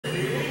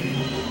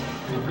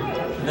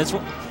That's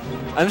what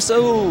I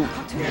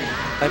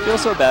feel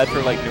so bad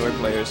for like newer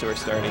players who are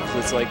starting, because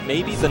it's like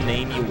maybe the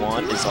name you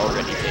want is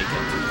already taken.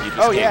 You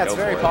just can't it's go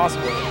very for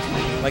possible.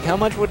 It. Like, how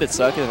much would it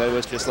suck if I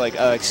was just like,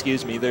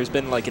 excuse me, there's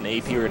been like an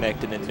AP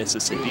Renekton in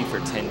Mississippi for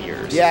 10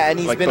 years. Yeah, and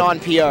he's like, been on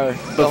PR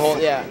the whole,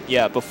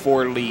 Yeah,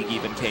 before League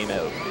even came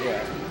out.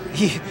 Yeah.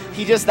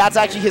 He just, that's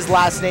actually his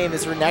last name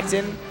is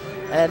Renekton.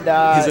 And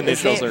his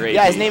initials are AP.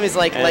 Yeah, his name is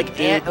like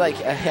Andrew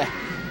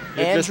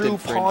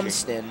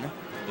Pomston.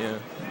 Yeah.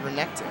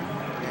 Renekton.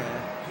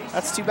 Yeah.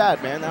 That's too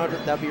bad, man.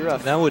 That'd be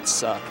rough. That would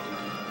suck.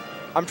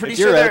 I'm pretty if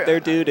sure you're out there,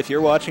 dude, if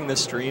you're watching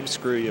this stream,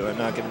 screw you. I'm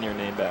not giving your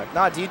name back.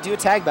 Nah, dude, do a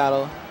tag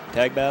battle.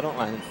 Tag battle?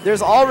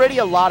 There's already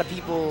a lot of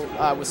people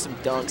with some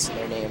dunks in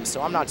their names,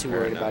 so I'm not too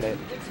worried about it.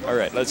 All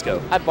right, let's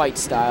go. I bite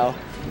style.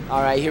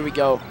 All right, here we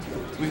go.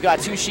 We've got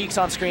 2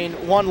 Sheiks on screen,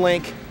 1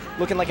 Link,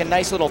 looking like a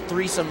nice little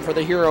threesome for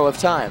the hero of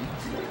time.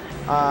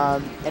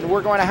 And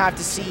we're going to have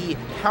to see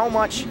how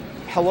much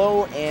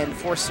Hello and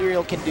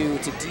 4Serial can do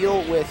to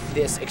deal with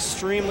this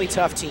extremely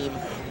tough team.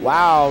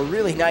 Wow,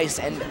 really nice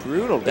and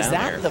brutal down Is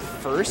that there. The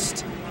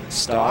first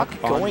stock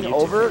going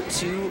over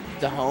to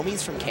the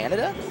homies from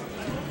Canada?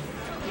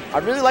 I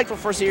really liked what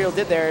 4Serial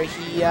did there.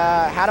 He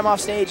had him off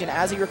stage, and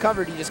as he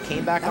recovered, he just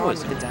came back on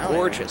with the down.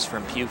 Gorgeous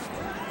from Pew.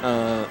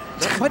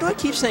 Why do I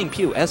keep saying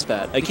Pew?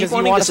 SFAT. I keep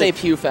wanting to say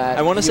PewFat.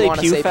 I want to say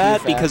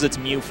PewFat because it's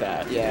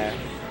MewFat. Yeah,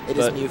 it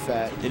is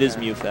MewFat. It is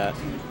MewFat.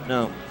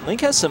 No,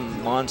 Link has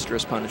some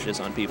monstrous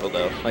punishes on people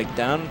though. Like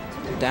down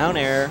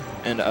air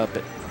and up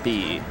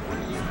B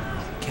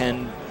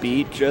can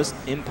be just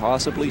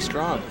impossibly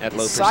strong at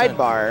low percent.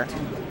 Sidebar.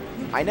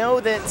 I know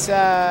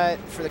that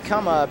for the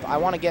come up, I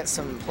want to get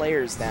some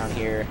players down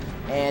here,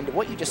 and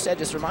what you just said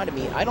just reminded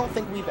me. I don't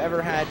think we've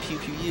ever had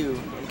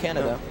PewPew in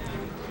Canada.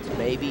 No.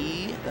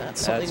 Maybe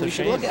that's something we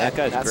should look at. That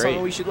guy's that's great.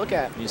 Something we should look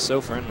at. He's so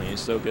friendly. He's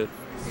so good.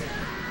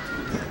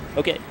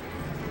 Okay.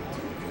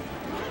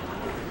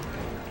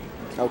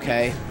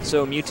 Okay.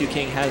 So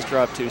Mew2King has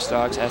dropped 2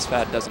 stocks.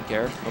 SFAT doesn't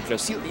care. We'll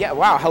just yeah.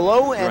 Wow.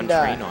 Hello and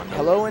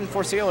Hello and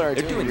 4Serial are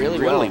doing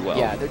really well.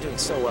 Yeah, they're doing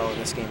so well in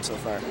this game so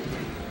far.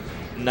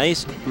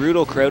 Nice,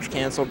 brutal crouch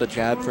cancel to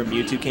jab from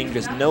Mew2King.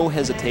 Just no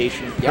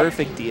hesitation.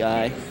 Perfect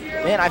DI.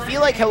 Man, I feel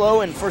like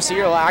Hello and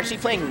 4Serial are actually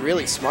playing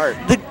really smart.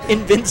 The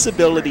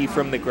invincibility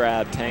from the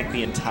grab tanked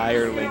the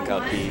entire Link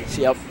up B.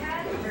 Yep.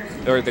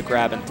 Or the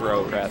grab and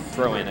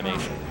throw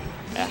animation.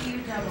 Yeah.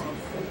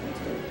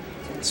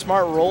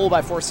 Smart roll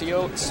by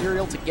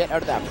 4Serial to get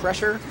out of that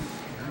pressure.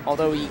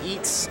 Although he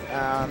eats,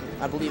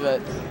 I believe, a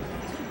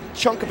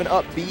chunk of an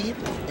up B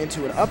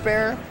into an up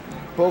air.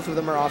 Both of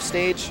them are off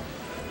stage.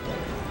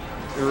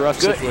 A rough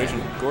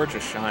situation.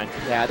 Gorgeous shine.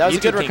 Yeah, that was a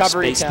good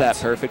recovery spaced that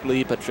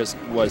perfectly, but just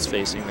was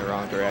facing the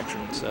wrong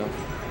direction. So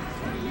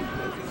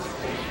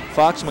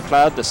Fox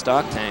McCloud, the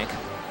stock tank.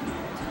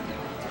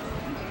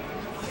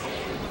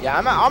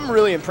 Yeah, I'm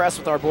really impressed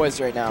with our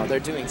boys right now. They're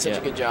doing such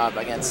a good job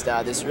against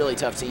this really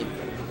tough team.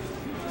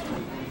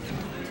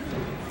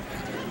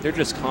 They're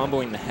just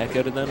comboing the heck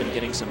out of them and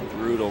getting some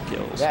brutal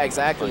kills. Yeah,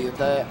 exactly.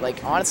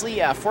 Honestly,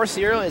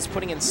 4Serial is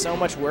putting in so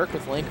much work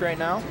with Link right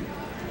now.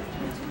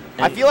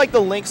 I feel like the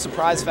Link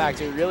surprise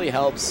factor really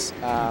helps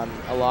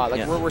a lot.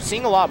 Like we're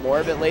seeing a lot more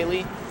of it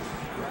lately.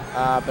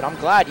 But I'm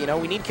glad,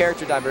 we need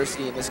character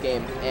diversity in this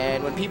game.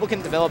 And when people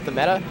can develop the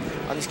meta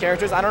on these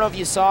characters, I don't know if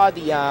you saw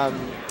the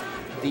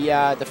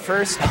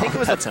first, I think it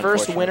was the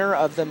first winner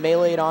of the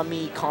Melee'd on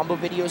Me combo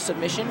video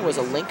submission was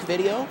a Link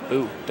video.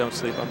 Ooh, don't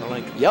sleep on the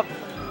Link. Yep.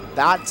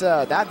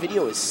 That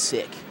video is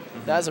sick.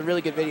 That's a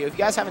really good video. If you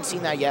guys haven't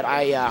seen that yet,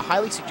 I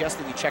highly suggest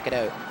that you check it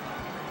out.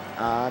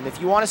 If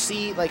you want to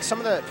see like some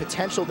of the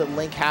potential that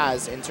Link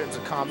has in terms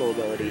of combo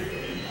ability,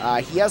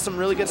 he has some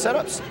really good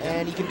setups,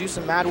 and he can do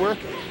some mad work.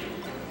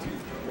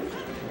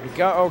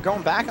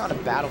 Going back on a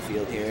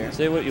battlefield here.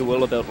 Say what you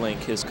will about Link,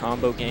 his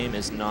combo game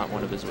is not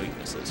one of his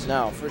weaknesses.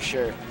 No, for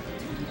sure.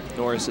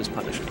 Nor is his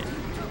punish game.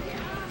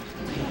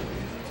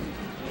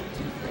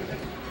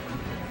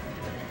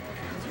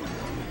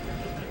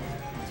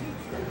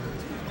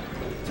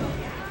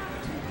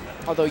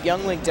 Although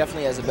Young Link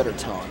definitely has a better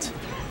taunt.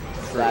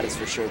 That is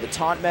for sure. The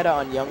taunt meta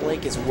on Young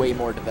Link is way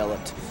more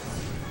developed.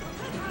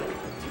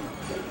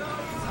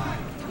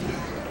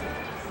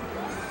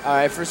 All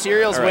right,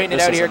 4Serial's waiting it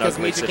out here because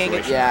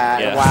Mew2King.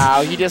 Yeah,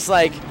 wow. He's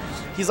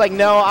like,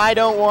 no, I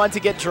don't want to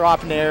get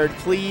drop nared.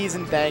 Please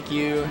and thank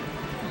you.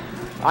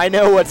 I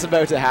know what's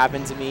about to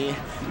happen to me.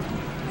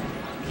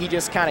 He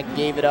just kind of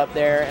gave it up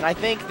there, and I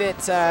think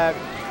that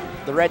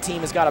the red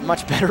team has got a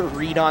much better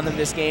read on them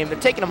this game. They're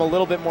taking them a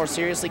little bit more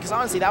seriously because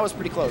honestly, that was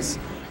pretty close.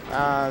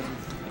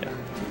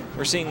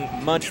 We're seeing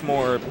much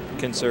more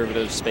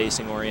conservative,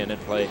 spacing-oriented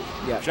play.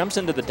 Yeah. Jumps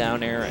into the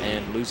down air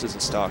and loses a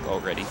stock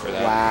already for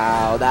that.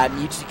 Wow, that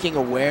Mew2King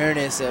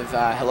awareness of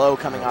Hello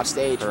coming off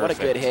stage. Perfect. What a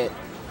good hit.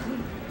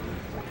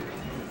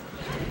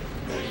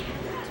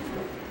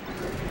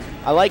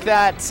 I like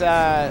that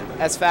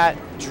SFAT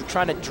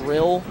trying to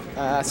drill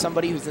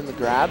somebody who's in the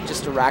grab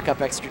just to rack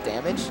up extra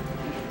damage.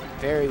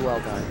 Very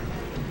well done.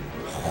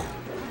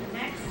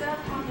 Next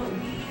up on the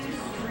Wii U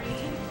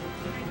stream,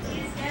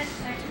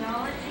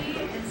 Technology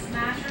and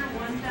Smasher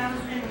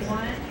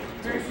 2001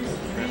 versus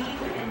Dream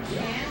and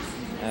Chance.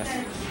 F.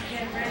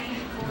 Get ready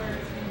for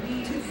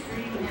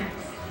Mew2King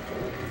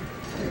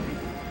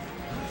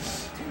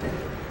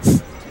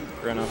next.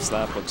 Run-off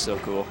slap looks so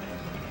cool.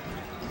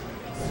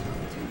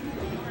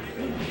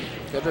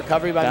 Good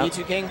recovery by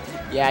Mew2King.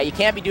 Yeah, you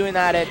can't be doing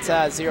that at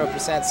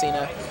 0%,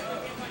 Cena.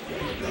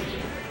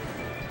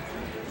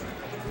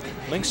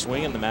 Link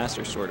swinging the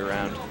Master Sword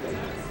around.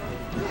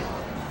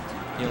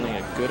 Dealing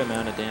a good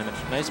amount of damage.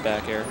 Nice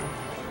back air.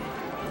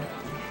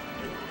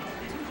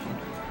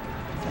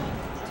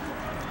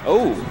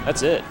 Oh,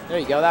 that's it. There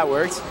you go, that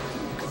worked.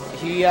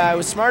 He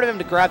was smart of him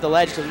to grab the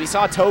ledge because we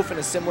saw Toph in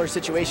a similar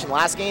situation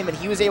last game, and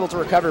he was able to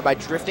recover by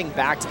drifting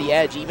back to the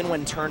edge even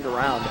when turned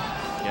around.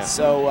 Yeah.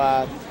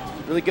 So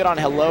really good on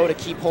Hello to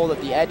keep hold of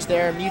the edge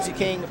there.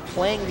 Mew2King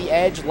playing the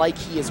edge like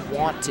he is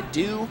wont to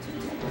do.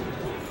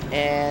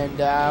 And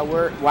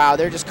wow,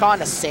 they're just caught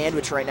in a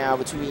sandwich right now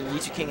between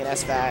Mew2King and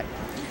SFAT.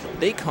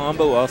 They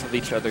combo off of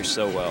each other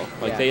so well.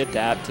 Like, Yeah. they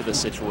adapt to the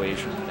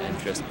situation and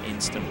just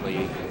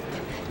instantly.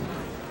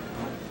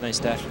 Nice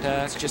dash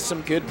attack. It's just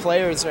some good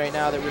players right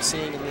now that we're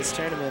seeing in this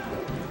tournament.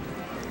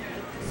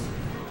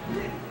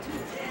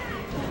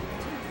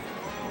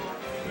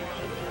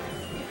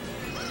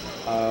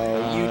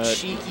 Oh, you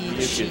cheeky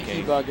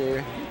Mew2King.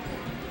 bugger.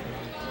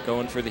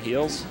 Going for the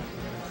heels.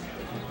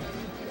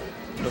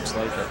 Looks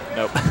like it.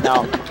 Nope.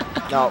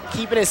 No,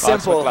 keeping it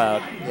Fox simple.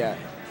 McCloud. Yeah.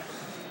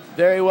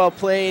 Very well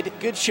played.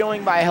 Good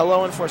showing by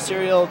Hello and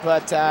 4Serial,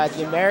 but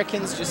the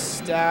Americans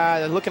just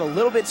they're looking a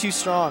little bit too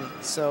strong.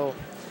 So,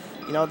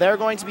 you know, they're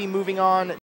going to be moving on